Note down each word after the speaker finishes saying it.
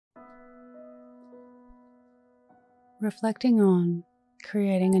Reflecting on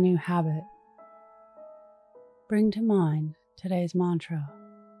creating a new habit, bring to mind today's mantra.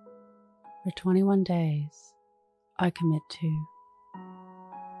 For 21 days, I commit to.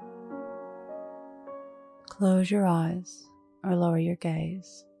 Close your eyes or lower your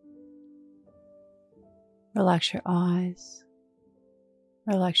gaze. Relax your eyes,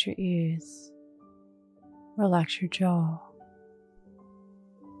 relax your ears, relax your jaw.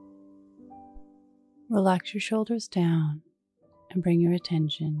 Relax your shoulders down and bring your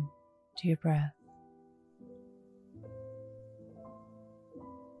attention to your breath.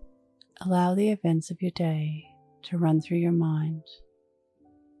 Allow the events of your day to run through your mind.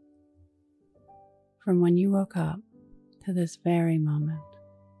 From when you woke up to this very moment.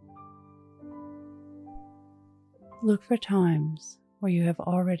 Look for times where you have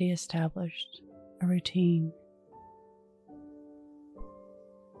already established a routine.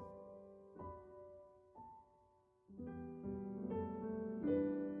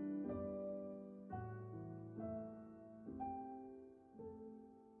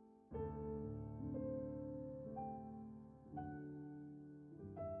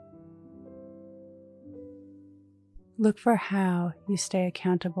 Look for how you stay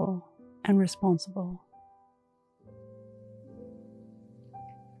accountable and responsible.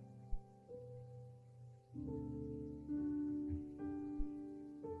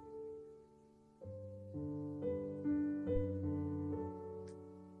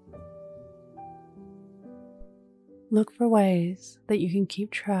 Look for ways that you can keep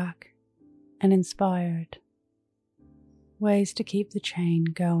track and inspired, ways to keep the chain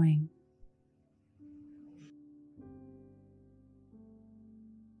going.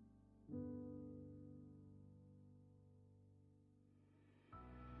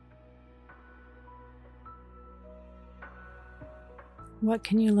 What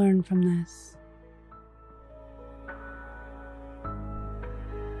can you learn from this?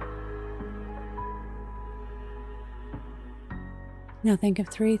 Now think of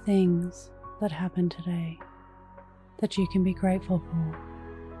 3 things that happened today that you can be grateful for.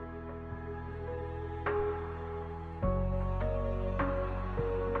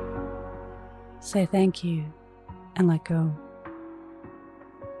 Say thank you and let go.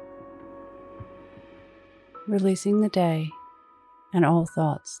 Releasing the day and all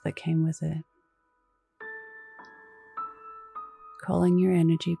thoughts that came with it. Calling your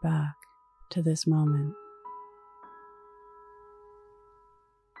energy back to this moment.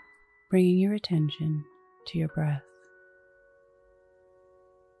 Bringing your attention to your breath.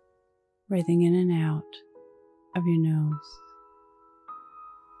 Breathing in and out of your nose.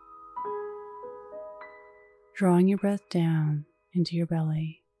 Drawing your breath down into your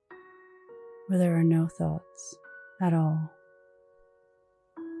belly where there are no thoughts at all.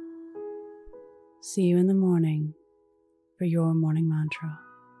 See you in the morning for your morning mantra.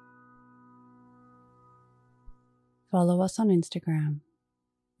 Follow us on Instagram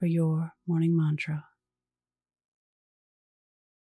for your morning mantra.